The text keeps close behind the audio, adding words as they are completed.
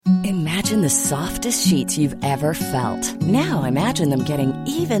Imagine the softest sheets you've ever felt. Now imagine them getting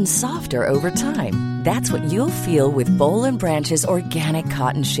even softer over time. That's what you'll feel with Boll and Branch's organic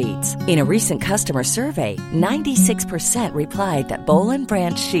cotton sheets. In a recent customer survey, 96% replied that Boll and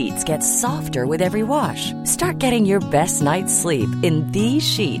Branch sheets get softer with every wash. Start getting your best night's sleep in these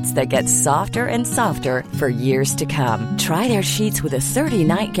sheets that get softer and softer for years to come. Try their sheets with a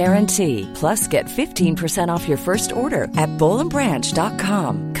 30-night guarantee. Plus, get 15% off your first order at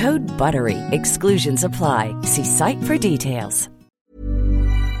bollandbranch.com. Code BUTTERY. Exclusions apply. See site for details.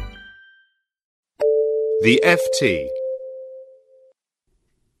 The FT.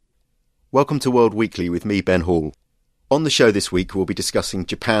 Welcome to World Weekly with me, Ben Hall. On the show this week, we'll be discussing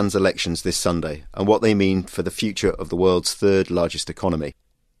Japan's elections this Sunday and what they mean for the future of the world's third largest economy.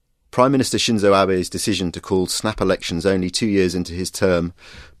 Prime Minister Shinzo Abe's decision to call snap elections only 2 years into his term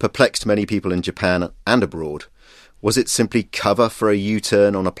perplexed many people in Japan and abroad. Was it simply cover for a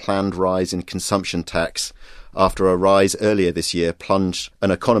U-turn on a planned rise in consumption tax after a rise earlier this year plunged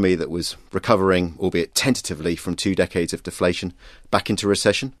an economy that was recovering, albeit tentatively, from 2 decades of deflation back into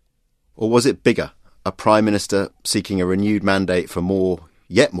recession? Or was it bigger, a Prime Minister seeking a renewed mandate for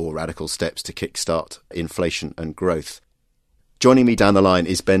yet more radical steps to kickstart inflation and growth? Joining me down the line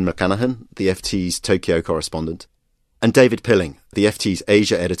is Ben McClanahan, the FT's Tokyo correspondent, and David Pilling, the FT's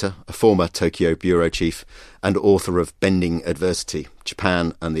Asia editor, a former Tokyo bureau chief, and author of Bending Adversity,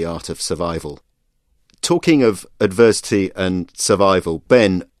 Japan and the Art of Survival. Talking of adversity and survival,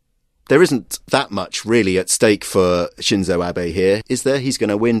 Ben, there isn't that much really at stake for Shinzo Abe here, is there? He's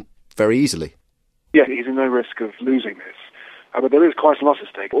going to win very easily. Yeah, he's in no risk of losing this. But there is quite a lot at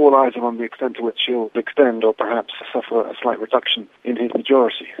stake. All eyes are on the extent to which he'll extend or perhaps suffer a slight reduction in his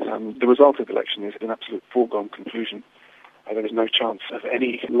majority. The result of the election is an absolute foregone conclusion. There is no chance of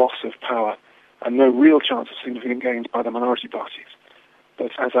any loss of power and no real chance of significant gains by the minority parties.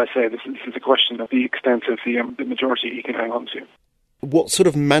 But as I say, this is a question of the extent of the majority he can hang on to. What sort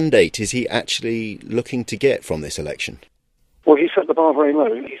of mandate is he actually looking to get from this election? Well, he set the bar very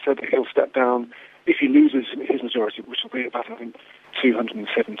low. He said that he'll step down if he loses his majority, which will be about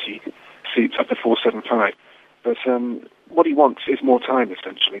 270 seats up to 475. But what he wants is more time,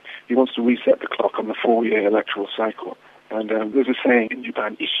 essentially. He wants to reset the clock on the 4-year electoral cycle. And there's a saying in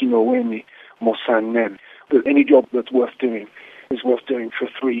Japan, ishi no ue ni mo san nen, that any job that's worth doing is worth doing for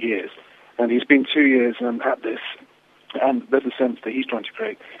 3 years. And he's been 2 years at this, and there's a sense that he's trying to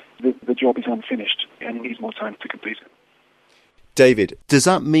create. The job is unfinished, and he needs more time to complete it. David, does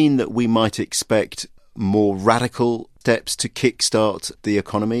that mean that we might expect more radical steps to kickstart the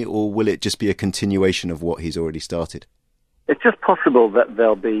economy, or will it just be a continuation of what he's already started? It's just possible that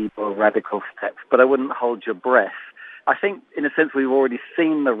there'll be more radical steps, but I wouldn't hold your breath. I think, in a sense, we've already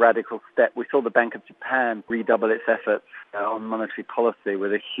seen the radical step. We saw the Bank of Japan redouble its efforts on monetary policy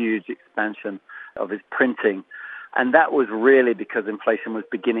with a huge expansion of its printing. And that was really because inflation was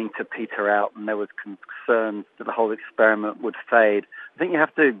beginning to peter out and there was concerns that the whole experiment would fade. I think you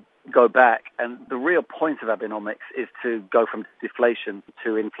have to go back, and the real point of Abenomics is to go from deflation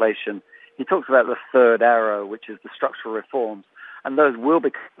to inflation. He talks about the third arrow, which is the structural reforms, and those will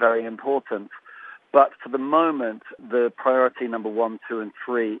become very important. But for the moment, the priority number 1, 2, and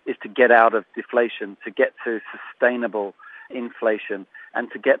 3 is to get out of deflation, to get to sustainable inflation, and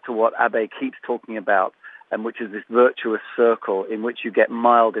to get to what Abe keeps talking about, and which is this virtuous circle in which you get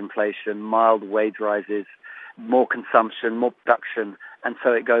mild inflation, mild wage rises, more consumption, more production, and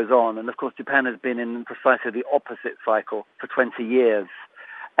so it goes on. And of course, Japan has been in precisely the opposite cycle for 20 years.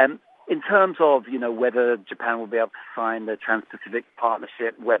 In terms of, whether Japan will be able to sign the Trans-Pacific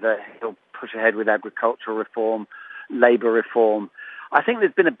Partnership, whether he'll push ahead with agricultural reform, labour reform, I think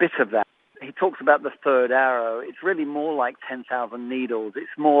there's been a bit of that. He talks about the third arrow. It's really more like 10,000 needles.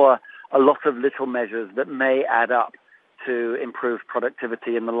 It's more a lot of little measures that may add up to improve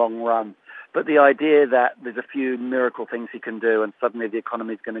productivity in the long run. But the idea that there's a few miracle things he can do and suddenly the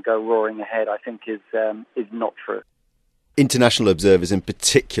economy is going to go roaring ahead, I think is not true. International observers in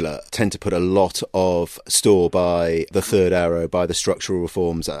particular tend to put a lot of store by the third arrow, by the structural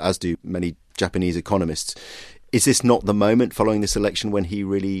reforms, as do many Japanese economists. Is this not the moment following this election when he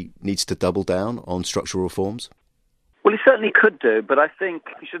really needs to double down on structural reforms? Well, he certainly could do, but I think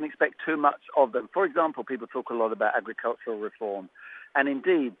you shouldn't expect too much of them. For example, people talk a lot about agricultural reform. And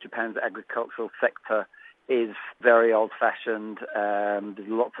indeed, Japan's agricultural sector is very old-fashioned. There's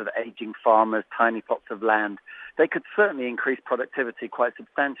lots of aging farmers, tiny plots of land. They could certainly increase productivity quite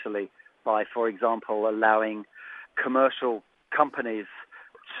substantially by, for example, allowing commercial companies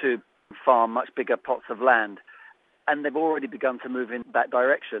to farm much bigger plots of land. And they've already begun to move in that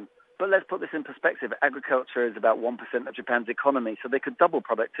direction. But let's put this in perspective. Agriculture is about 1% of Japan's economy, so they could double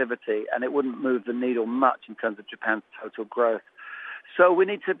productivity and it wouldn't move the needle much in terms of Japan's total growth. So we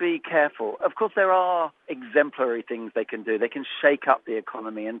need to be careful. Of course, there are exemplary things they can do. They can shake up the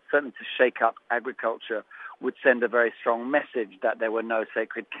economy, and certainly to shake up agriculture would send a very strong message that there were no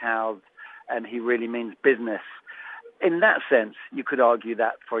sacred cows and he really means business. In that sense, you could argue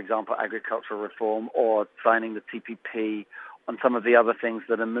that, for example, agricultural reform or signing the TPP on some of the other things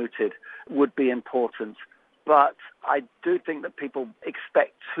that are mooted would be important. But I do think that people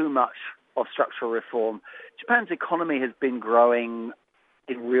expect too much of structural reform. Japan's economy has been growing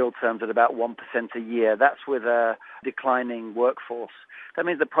in real terms at about 1% a year. That's with a declining workforce. That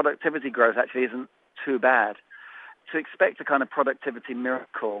means the productivity growth actually isn't too bad. To expect a kind of productivity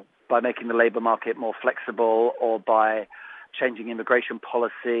miracle by making the labour market more flexible or by changing immigration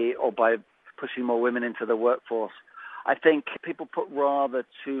policy or by pushing more women into the workforce, I think people put rather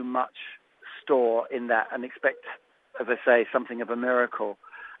too much store in that and expect, as I say, something of a miracle.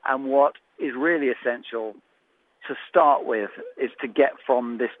 And what is really essential to start with is to get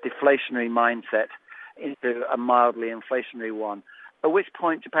from this deflationary mindset into a mildly inflationary one, at which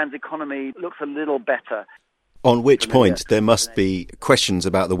point Japan's economy looks a little better. On which point there must be questions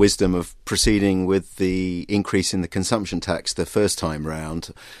about the wisdom of proceeding with the increase in the consumption tax the first time round.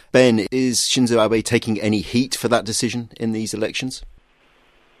 Ben, is Shinzo Abe taking any heat for that decision in these elections?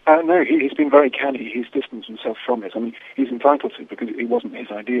 No, he's been very canny. He's distanced himself from it. I mean, he's entitled to, because it wasn't his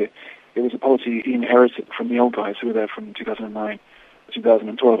idea. It was a policy he inherited from the old guys who were there from 2009 to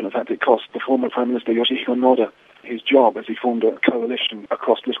 2012, and in fact it cost the former Prime Minister Yoshihiko Noda his job as he formed a coalition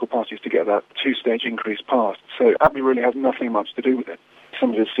across political parties to get that two-stage increase passed. So Abe really has nothing much to do with it.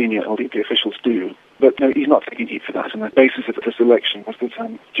 Some of his senior LDP officials do. But no, he's not taking heat for that. And the basis of this election was that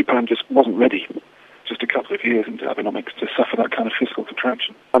Japan just wasn't ready, just a couple of years into Abenomics, to suffer that kind of fiscal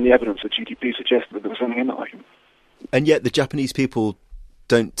contraction. And the evidence of GDP suggested that there was something in that argument. And yet the Japanese people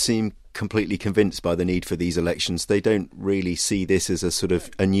don't seem completely convinced by the need for these elections. They don't really see this as a sort of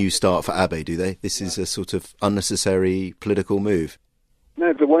a new start for Abe, do they? This is a sort of unnecessary political move.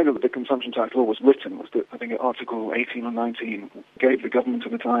 No, the way that the consumption tax law was written was that I think Article 18 or 19 gave the government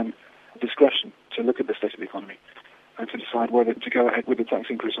at the time discretion to look at the state of the economy and to decide whether to go ahead with the tax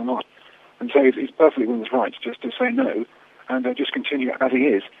increase or not. And so he's perfectly within his rights just to say no and just continue as he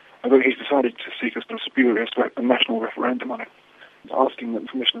is. Although he's decided to seek a sort of spurious a national referendum on it, asking the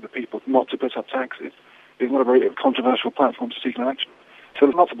permission of the people not to put up taxes is not a very controversial platform to seek an election. So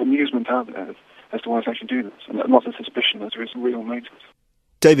there's lots of amusement out there as to why he's actually doing this, and lots of suspicion as to his real motives.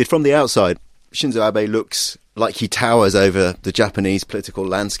 David, from the outside, Shinzo Abe looks like he towers over the Japanese political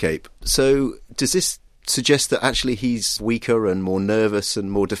landscape. So does this suggest that actually he's weaker and more nervous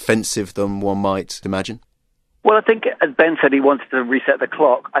and more defensive than one might imagine? Well, I think, as Ben said, he wanted to reset the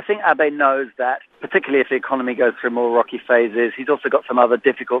clock. I think Abe knows that, particularly if the economy goes through more rocky phases. He's also got some other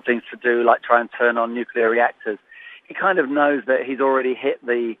difficult things to do, like try and turn on nuclear reactors. He kind of knows that he's already hit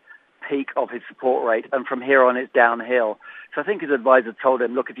the peak of his support rate, and from here on it's downhill. So I think his advisor told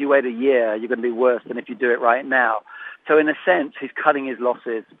him, look, if you wait a year, you're going to be worse than if you do it right now. So in a sense, he's cutting his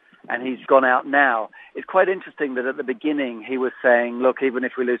losses, and he's gone out now. It's quite interesting that at the beginning he was saying, look, even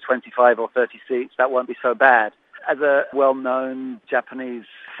if we lose 25 or 30 seats, that won't be so bad. As a well-known Japanese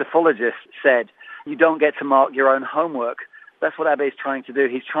psephologist said, you don't get to mark your own homework. That's what Abe is trying to do.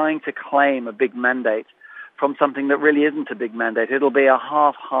 He's trying to claim a big mandate from something that really isn't a big mandate. It'll be a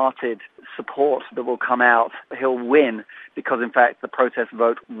half-hearted support that will come out. He'll win because, in fact, the protest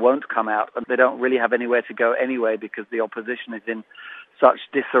vote won't come out, and they don't really have anywhere to go anyway because the opposition is in such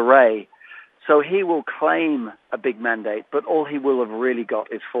disarray. So he will claim a big mandate, but all he will have really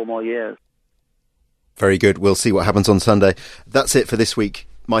got is 4 more years. Very good. We'll see what happens on Sunday. That's it for this week.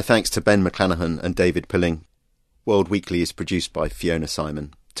 My thanks to Ben McClanahan and David Pilling. World Weekly is produced by Fiona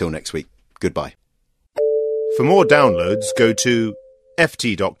Simon. Till next week. Goodbye. For more downloads, go to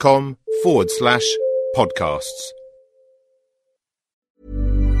ft.com/podcasts.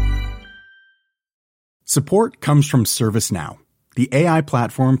 Support comes from ServiceNow, the AI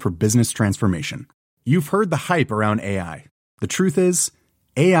platform for business transformation. You've heard the hype around AI. The truth is,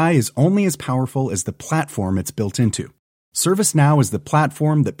 AI is only as powerful as the platform it's built into. ServiceNow is the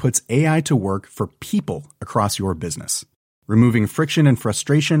platform that puts AI to work for people across your business, removing friction and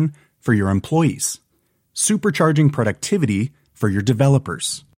frustration for your employees, supercharging productivity for your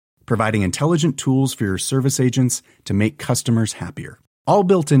developers, providing intelligent tools for your service agents to make customers happier. All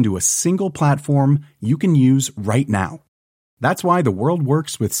built into a single platform you can use right now. That's why the world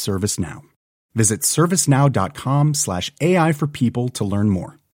works with ServiceNow. Visit servicenow.com/AI for people to learn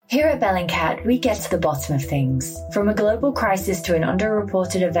more. Here at Bellingcat, we get to the bottom of things. From a global crisis to an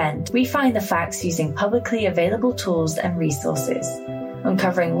underreported event, we find the facts using publicly available tools and resources,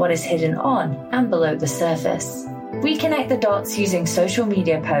 uncovering what is hidden on and below the surface. We connect the dots using social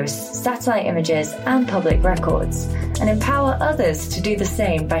media posts, satellite images, and public records, and empower others to do the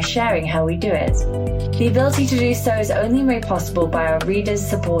same by sharing how we do it. The ability to do so is only made possible by our readers,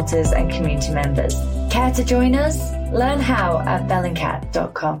 supporters, and community members. Care to join us? Learn how at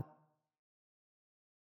bellingcat.com.